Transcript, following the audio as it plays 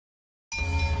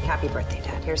Happy birthday,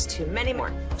 Dad. Here's to many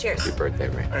more. Cheers. Happy birthday,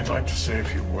 Ray. I'd like to say a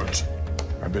few words.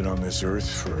 I've been on this earth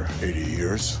for 80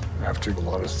 years. After a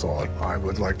lot of thought, I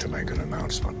would like to make an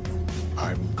announcement.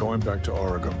 I'm going back to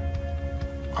Oregon.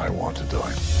 I want to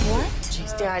die. What?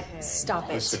 Jeez, Dad, stop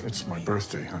it. Listen, it's my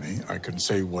birthday, honey. I can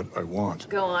say what I want.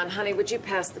 Go on, honey. Would you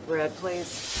pass the bread,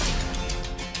 please?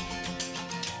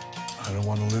 I don't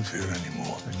want to live here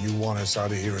anymore. And you want us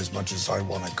out of here as much as I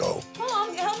want to go.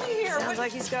 Mom, help me here. Sounds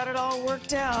like he's got it all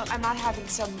worked out. I'm not having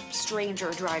some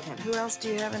stranger drive him. Who else do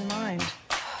you have in mind?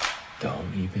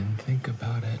 Don't even think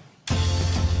about it.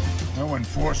 No one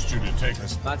forced you to take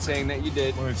us. Not saying that you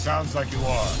did. Well, it sounds like you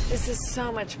are. This is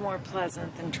so much more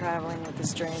pleasant than traveling with a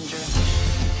stranger.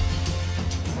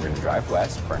 We're gonna drive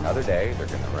west for another day. They're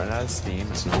gonna run out of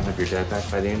steam. So you'll have your dad back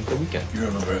by the end of the weekend. You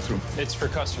have a bathroom? It's for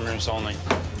customers only.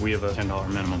 We have a $10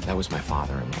 minimum. That was my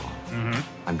father-in-law.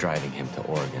 I'm driving him to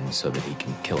Oregon so that he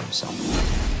can kill himself.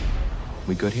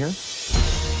 We good here?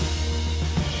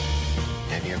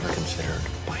 Have you ever considered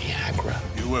Viagra?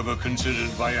 You ever considered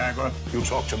Viagra? You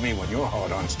talk to me when your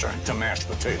hard-on's turned to mashed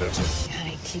potatoes.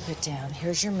 Honey, keep it down.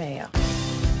 Here's your mayo.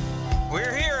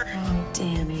 We're here. Oh,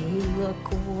 Danny, you look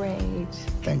great.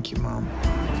 Thank you, Mom.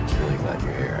 Really glad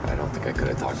you're here. I don't think I could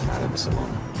have talked him out of this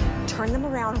alone. Turn them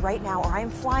around right now, or I'm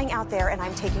flying out there and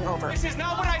I'm taking over. This is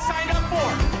not what I signed up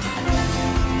for.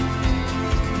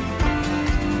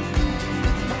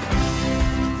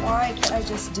 Why can't I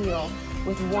just deal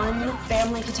with one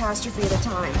family catastrophe at a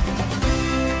time?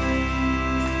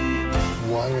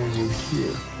 Why are you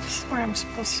here? This is where I'm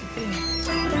supposed to be.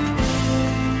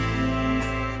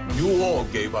 You all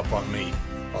gave up on me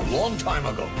a long time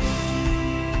ago.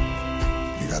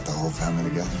 You got the whole family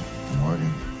together in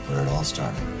Oregon, where it all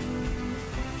started.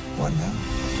 What now?